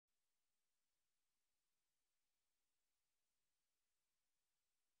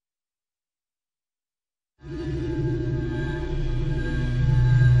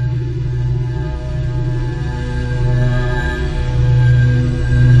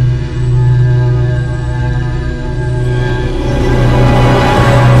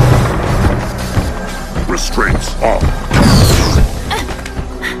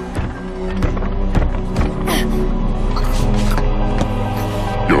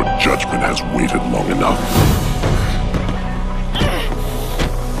detachment has waited long enough.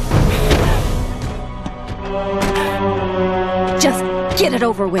 Just get it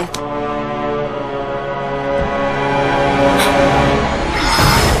over with.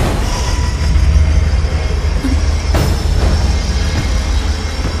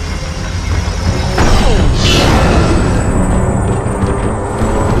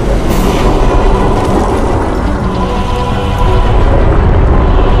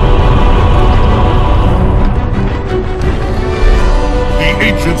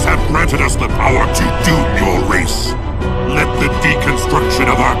 Ancients have granted us the power to doom your race. Let the deconstruction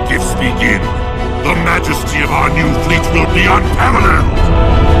of our gifts begin. The majesty of our new fleet will be unparalleled!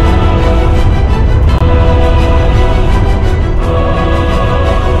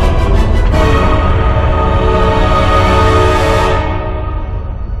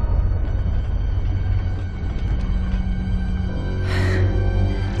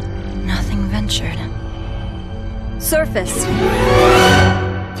 Nothing ventured. Surface.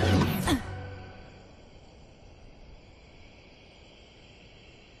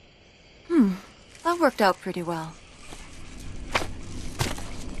 That worked out pretty well.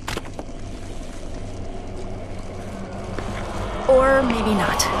 Or maybe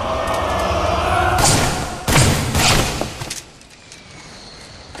not.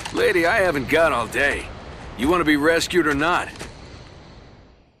 Lady, I haven't got all day. You want to be rescued or not?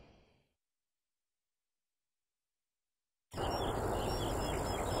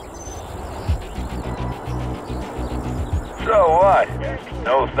 So what?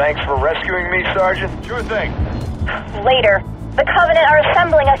 No thanks for rescuing me, Sergeant? Sure thing. Later. The Covenant are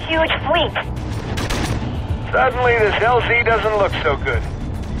assembling a huge fleet. Suddenly this LZ doesn't look so good.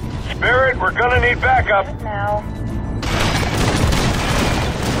 Spirit, we're gonna need backup. Now.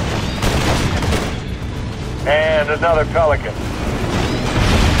 And another Pelican.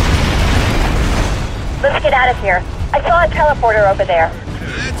 Let's get out of here. I saw a teleporter over there.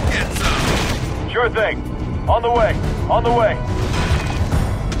 Let's get some. Sure thing. On the way. On the way.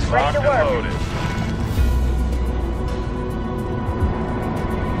 Ready to work. Loaded.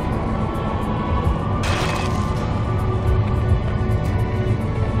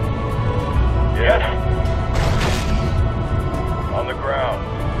 Yes. On the ground.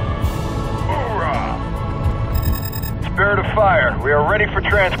 Hoorah! Spirit of fire, we are ready for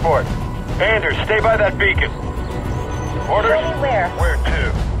transport. Anders, stay by that beacon. Orders? Ready where? Where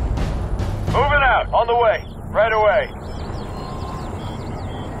to? Moving out. On the way. Right away.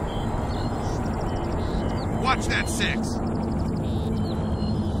 Watch that 6.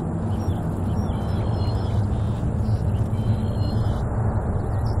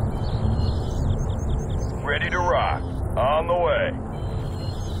 Ready to rock. On the way.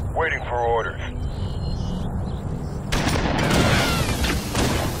 Waiting for orders.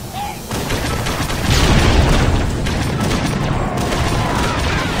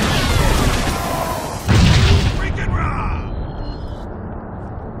 Freaking rock!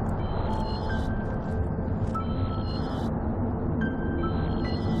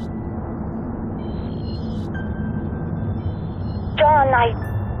 John,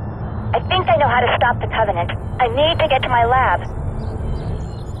 I think I know how to stop the Covenant. I need to get to my lab.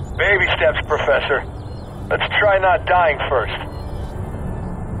 Baby steps, Professor. Let's try not dying first.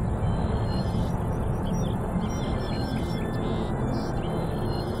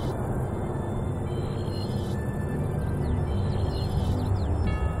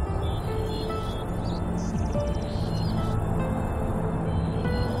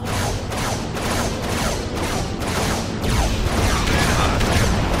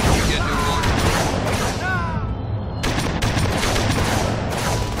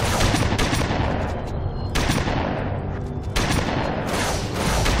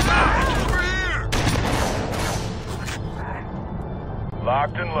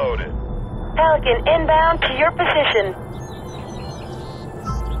 Locked and loaded. Pelican inbound to your position.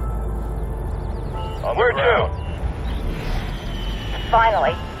 Where to?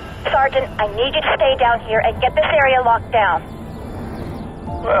 Finally. Sergeant, I need you to stay down here and get this area locked down.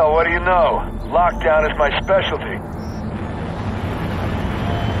 Well, what do you know? Lockdown is my specialty.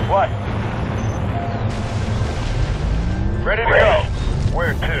 What? Ready to go.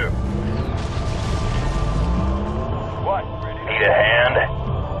 Where to? What? Need a hand?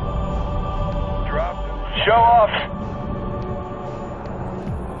 Drop. Show off.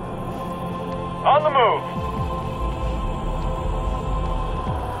 On the move.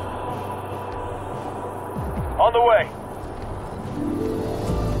 On the way.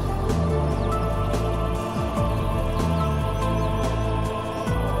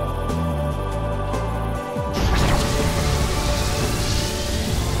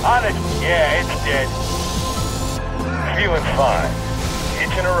 On it. Yeah, it's dead. Feeling fine.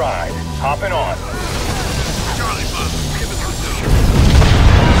 Hitching a ride. Hopping on. Charlie Bus, give us the dough.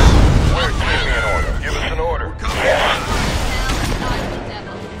 Where's give me an order? Give us an order. Yes.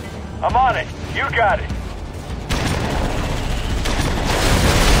 I'm on it. You got it.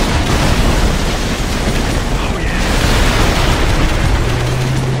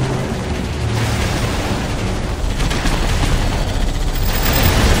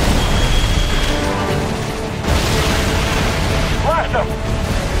 Blast him!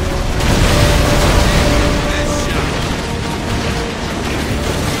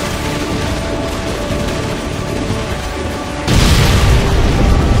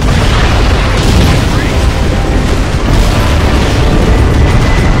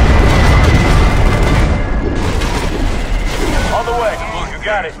 On the way. You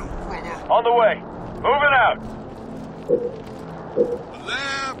got it. On the way. Moving out.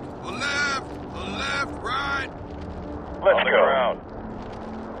 Left, right. Let's go.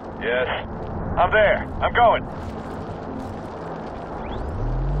 Yes. I'm there. I'm going.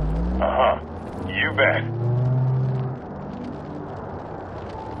 Uh-huh. You bet.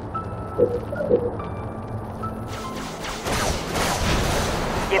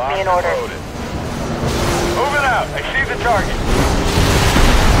 Give me an order. Loaded. Moving out. I see the target.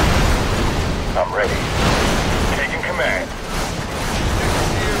 I'm ready. Taking command.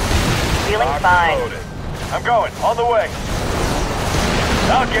 Feeling Locked fine. and loaded. I'm going. On the way.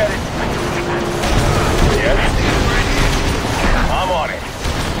 I'll get it. Yes. I'm on it.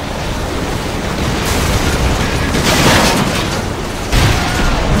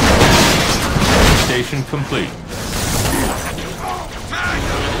 Station complete.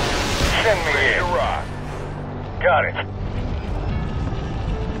 Send me in. Rock. Got it.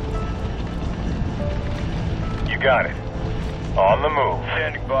 You got it. On the move.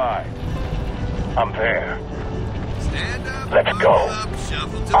 Standing by. I'm there. Stand up. Let's go. Up,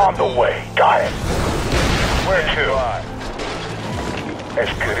 shuffle to On the door. way. Got it. Where to? As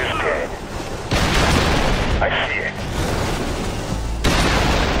good as dead. I see it.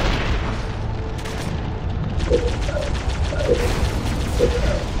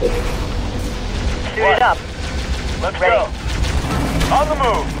 Suit it up. Let's Ready. go. On the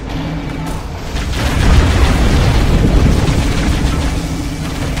move.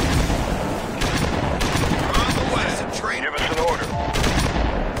 On the way. Train. Give us an order.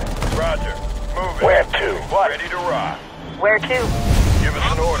 Roger. Moving. Where to? What? Ready to rock. Where to? Give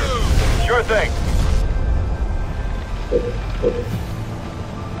us an order. Sure thing.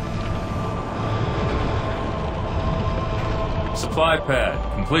 Supply pad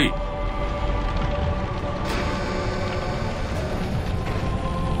complete.